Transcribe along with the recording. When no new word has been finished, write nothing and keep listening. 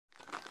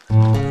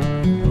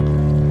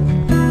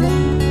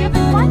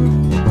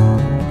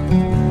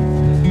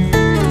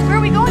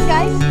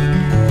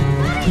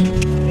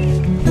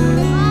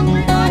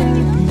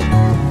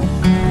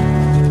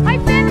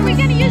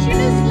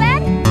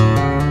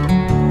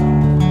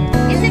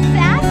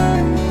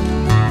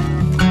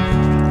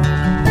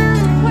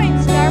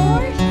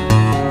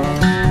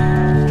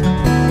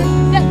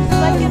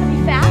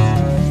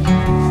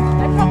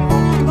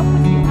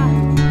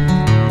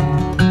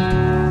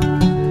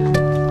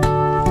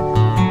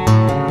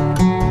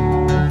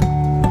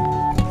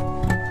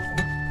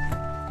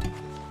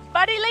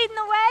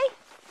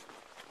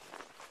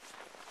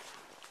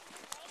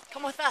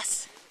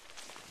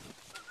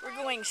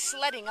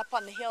Wyoming up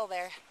on the hill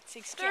there.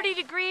 It's 30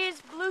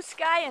 degrees, blue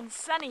sky and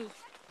sunny.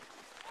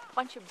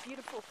 Bunch of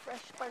beautiful,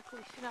 fresh,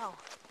 sparkly snow.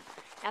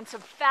 And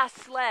some fast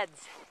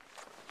sleds.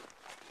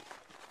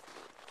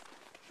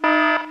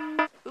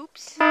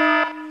 Oops.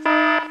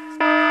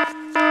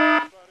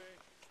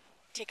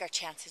 Take our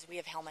chances. We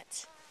have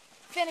helmets.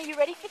 Finn, are you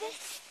ready for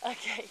this?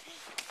 Okay.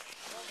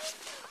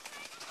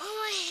 Oh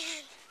my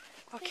hand.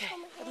 Okay.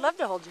 I'd love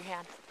to hold your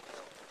hand.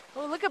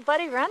 Oh, look at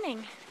Buddy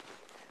running.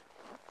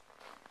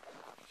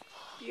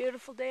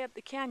 Beautiful day up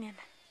the canyon.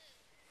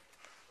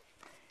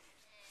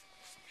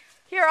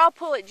 Here, I'll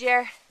pull it,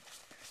 Jer.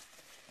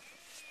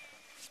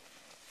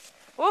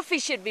 Wolfie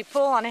should be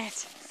pulling it.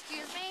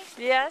 Excuse me?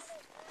 Yes?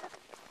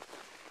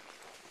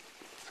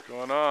 What's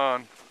going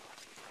on?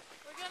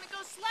 We're gonna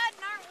go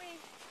sledding, aren't we?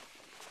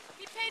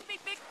 He paid me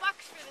big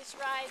bucks for this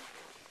ride.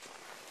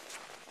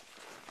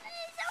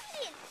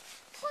 Something.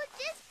 Pull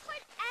this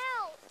part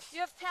out. You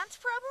have pants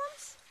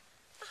problems?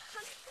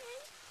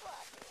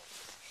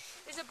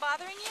 Is it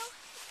bothering you?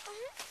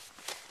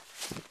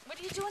 What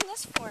are you doing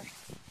this for?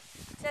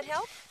 Does that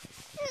help?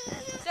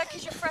 Is that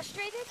because you're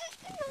frustrated?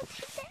 No,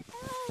 take that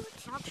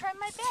out. I'll try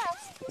my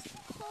best. Just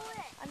pull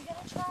it. I'm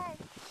gonna try.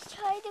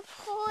 Try to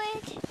pull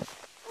it.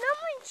 No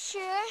one's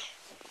sure.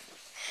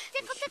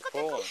 Tickle, tickle,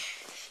 tickle.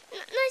 No,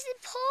 I said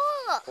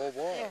pull. Pull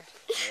what? Here.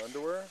 Your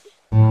underwear?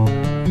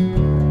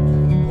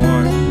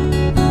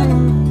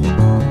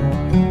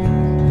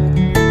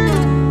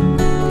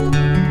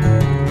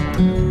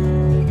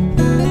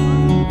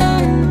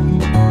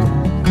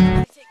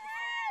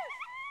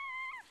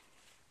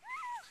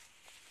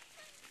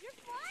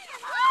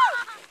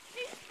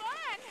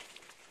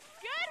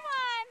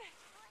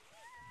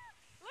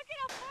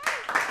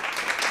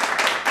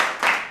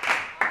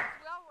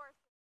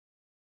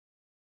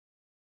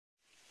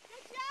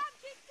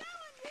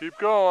 Keep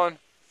going.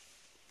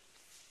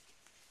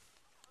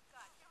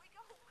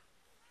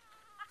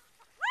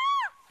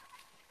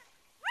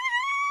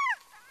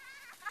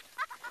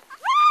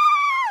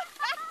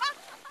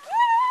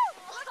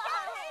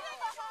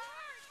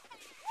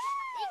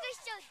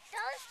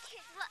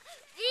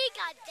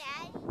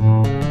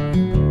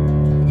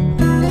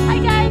 Hi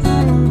guys.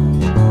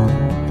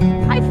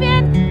 Hi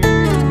Finn.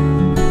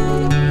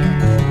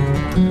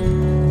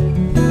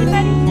 Hey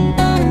buddy.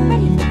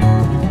 Buddy.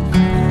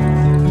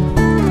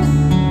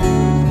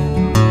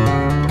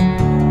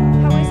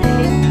 How is it,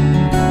 Hayden?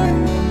 Oh,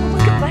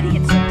 look at Buddy,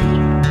 it's so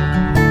deep.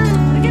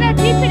 Look at how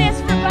deep it is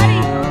for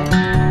Buddy.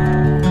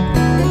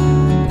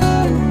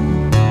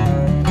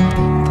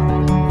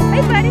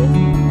 Hey buddy.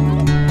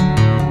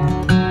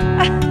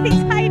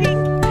 He's hiding.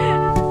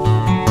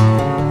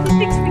 He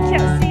thinks we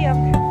can't see him.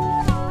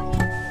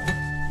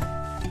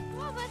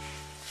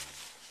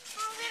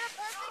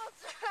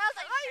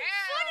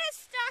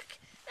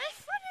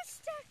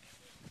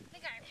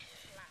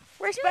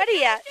 Where's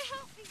Buddy at?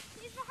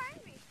 He's behind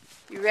me.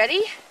 You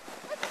ready?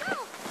 Let's go.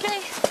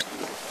 Okay.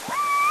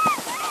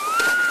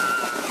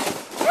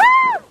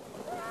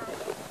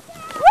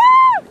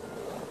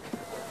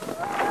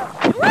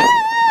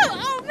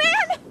 Oh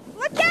man!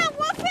 Look out,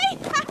 Wolfie!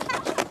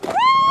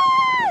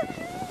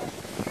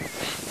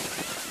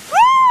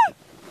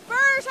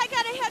 Burrs, I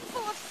got a head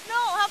full of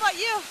snow. How about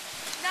you?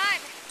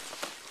 None.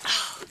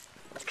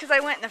 It's because I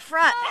went in the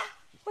front.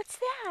 What's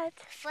that?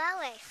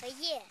 Flower for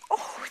you.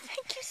 Oh,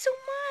 thank you so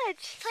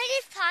much. Put in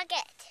his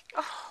pocket.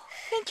 Oh,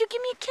 thank you.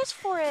 Give me a kiss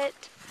for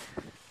it.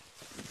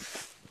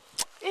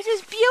 It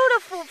is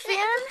beautiful, Finn.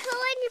 Put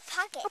it in your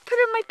pocket. I'll put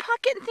it in my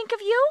pocket and think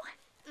of you.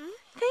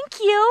 Thank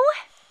you.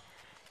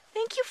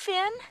 Thank you,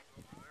 Finn.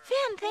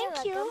 Finn, thank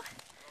You're you. welcome.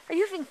 Are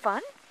you having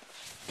fun?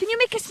 Can you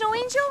make a snow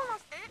angel?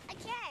 I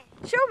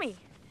can. Show me.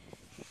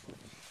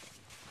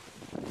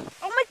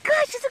 Oh my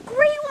gosh, that's a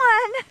great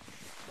one.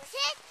 Is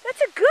it?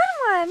 That's a good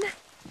one.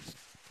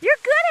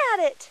 You're good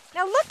at it.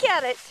 Now look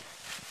at it.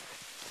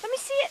 Let me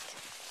see it.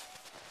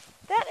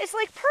 That is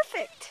like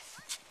perfect.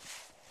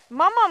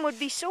 Mom would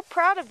be so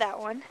proud of that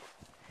one.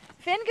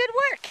 Finn, good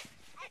work.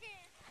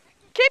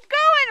 Keep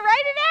going,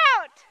 write it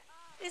out.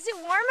 Is it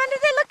warm under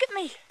there? Look at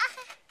me.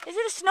 Is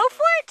it a snow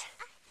fort?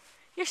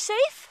 You're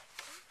safe?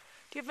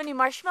 Do you have any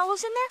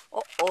marshmallows in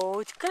there? Oh,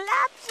 it's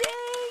collapsing.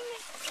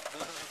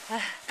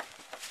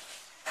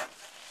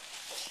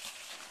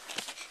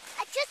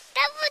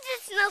 That was a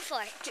snow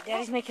fort.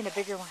 Daddy's making a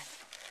bigger one.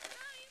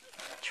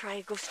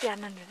 Try, go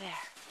stand under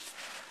there.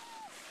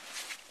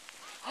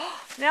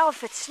 Now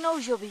if it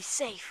snows, you'll be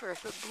safe, or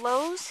if it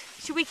blows.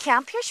 Should we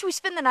camp here? Should we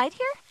spend the night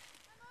here?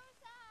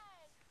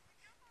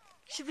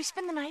 Should we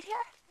spend the night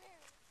here?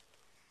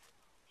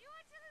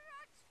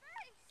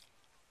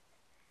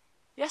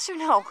 Yes or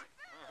no?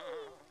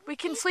 We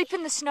can sleep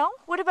in the snow?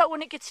 What about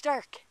when it gets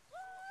dark?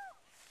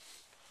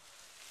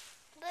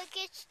 When it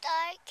gets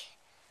dark,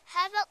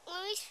 how about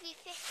when we sleep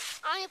here?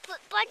 I'm going to put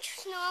a bunch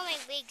of snow on my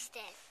legs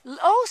then.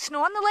 Oh,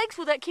 snow on the legs.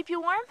 Will that keep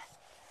you warm?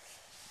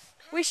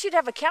 We should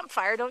have a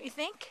campfire, don't you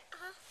think?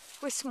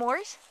 With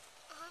s'mores?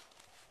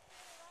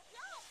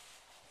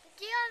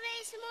 Do you have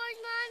any s'mores,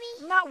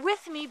 Mommy? Not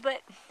with me,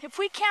 but if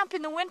we camp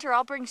in the winter,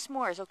 I'll bring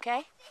s'mores,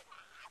 okay?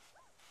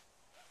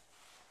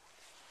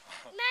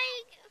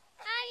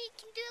 Mommy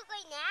can do it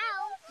right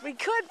now. We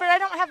could, but I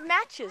don't have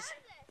matches.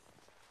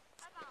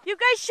 You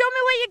guys show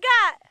me what you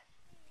got.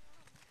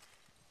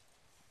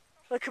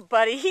 Look at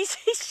Buddy, he's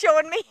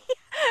showing me.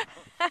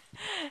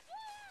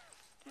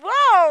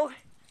 Whoa! I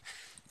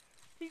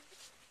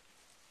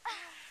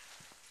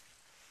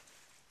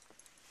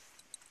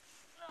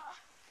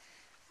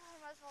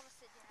might as well just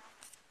sit down.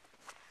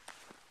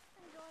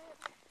 Enjoy it.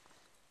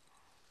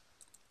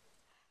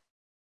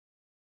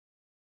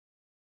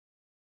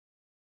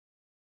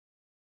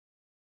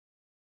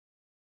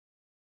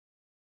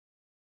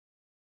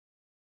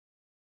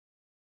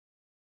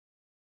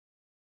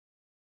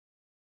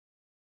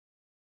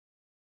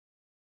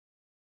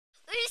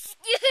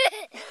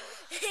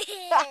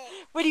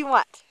 What do you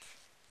want?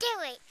 Do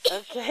it.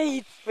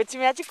 Okay, what's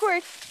your magic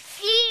word?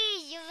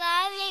 Please,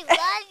 Mommy,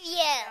 love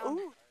you.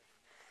 Ooh.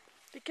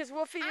 Because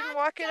Wolfie didn't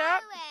walk it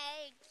up.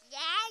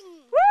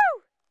 Again.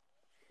 Woo!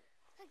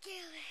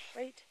 Okay.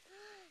 Wait.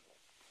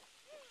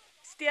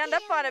 Stand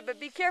up on it, but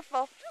be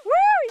careful. Woo!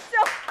 He's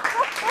so...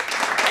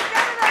 I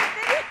got